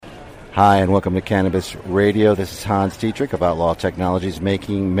Hi, and welcome to Cannabis Radio. This is Hans Dietrich of Outlaw Technologies,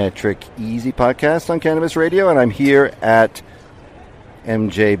 making metric easy podcast on Cannabis Radio, and I'm here at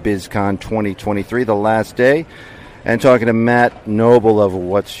MJBIZ 2023, the last day, and talking to Matt Knobel of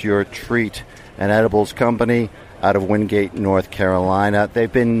What's Your Treat, an edibles company out of Wingate, North Carolina.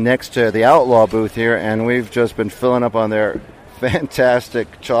 They've been next to the Outlaw booth here, and we've just been filling up on their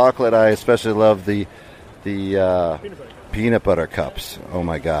fantastic chocolate. I especially love the peanut butter cups. Oh,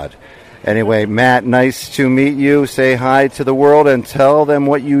 my God. Anyway, Matt, nice to meet you. Say hi to the world and tell them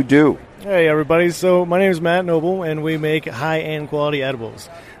what you do. Hey, everybody. So my name is Matt Knobel, and we make high-end quality edibles.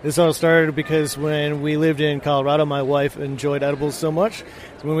 This all started because when we lived in Colorado, my wife enjoyed edibles so much.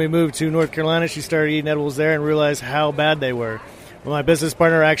 So when we moved to North Carolina, she started eating edibles there and realized how bad they were. Well, my business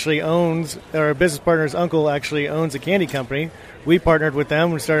partner's uncle actually owns a candy company. We partnered with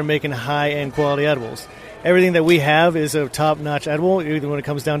them and started making high-end quality edibles. Everything that we have is a top-notch edible, even when it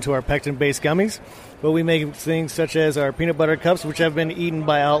comes down to our pectin-based gummies. But we make things such as our peanut butter cups, which have been eaten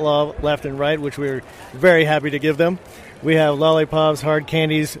by Outlaw left and right, which we're very happy to give them. We have lollipops, hard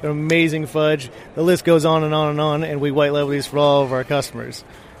candies, amazing fudge. The list goes on and on and on, and we white label these for all of our customers.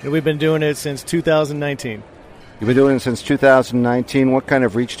 And we've been doing it since 2019. You've been doing it since 2019. What kind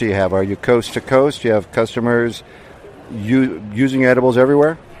of reach do you have? Are you coast to coast? Do you have customers using edibles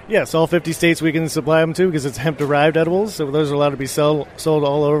everywhere? Yes, all 50 states we can supply them to because it's hemp-derived edibles, so those are allowed to be sold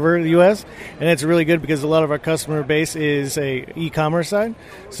all over the U.S. And it's really good because a lot of our customer base is a e-commerce side,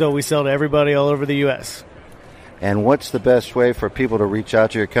 so we sell to everybody all over the U.S. And what's the best way for people to reach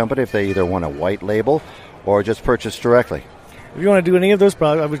out to your company if they either want a white label or just purchase directly? If you want to do any of those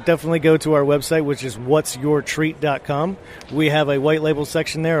products, I would definitely go to our website, which is whatsyourtreat.com. We have a white label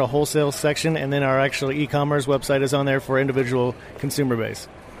section there, a wholesale section, and then our actual e-commerce website is on there for individual consumer base.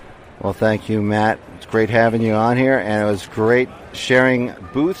 Well, thank you, Matt. It's great having you on here, and it was great sharing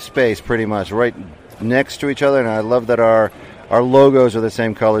booth space pretty much right next to each other, and I love that our logos are the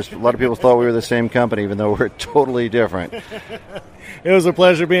same colors. A lot of people thought we were the same company, even though we're totally different. It was a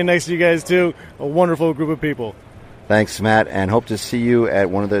pleasure being next to you guys, too. A wonderful group of people. Thanks, Matt, and hope to see you at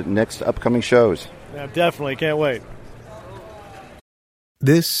one of the next upcoming shows. Yeah, definitely. Can't wait.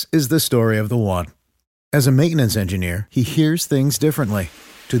 This is the story of the one. As a maintenance engineer, he hears things differently.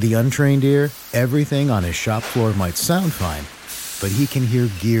 To the untrained ear, everything on his shop floor might sound fine, but he can hear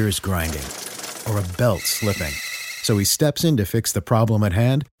gears grinding or a belt slipping. So he steps in to fix the problem at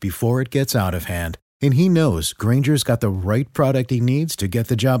hand before it gets out of hand. And he knows Grainger's got the right product he needs to get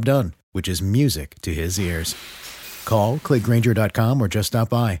the job done, which is music to his ears. Call, click Grainger.com, or just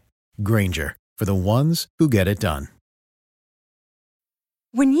stop by. Grainger, for the ones who get it done.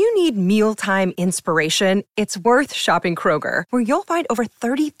 When you need mealtime inspiration, it's worth shopping Kroger, where you'll find over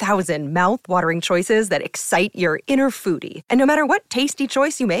 30,000 mouth-watering choices that excite your inner foodie. And no matter what tasty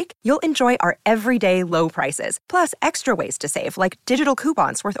choice you make, you'll enjoy our everyday low prices, plus extra ways to save, like digital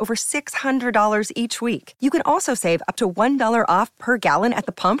coupons worth over $600 each week. You can also save up to $1 off per gallon at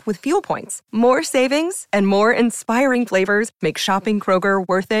the pump with fuel points. More savings and more inspiring flavors make shopping Kroger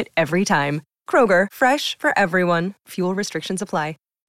worth it every time. Kroger, fresh for everyone. Fuel restrictions apply.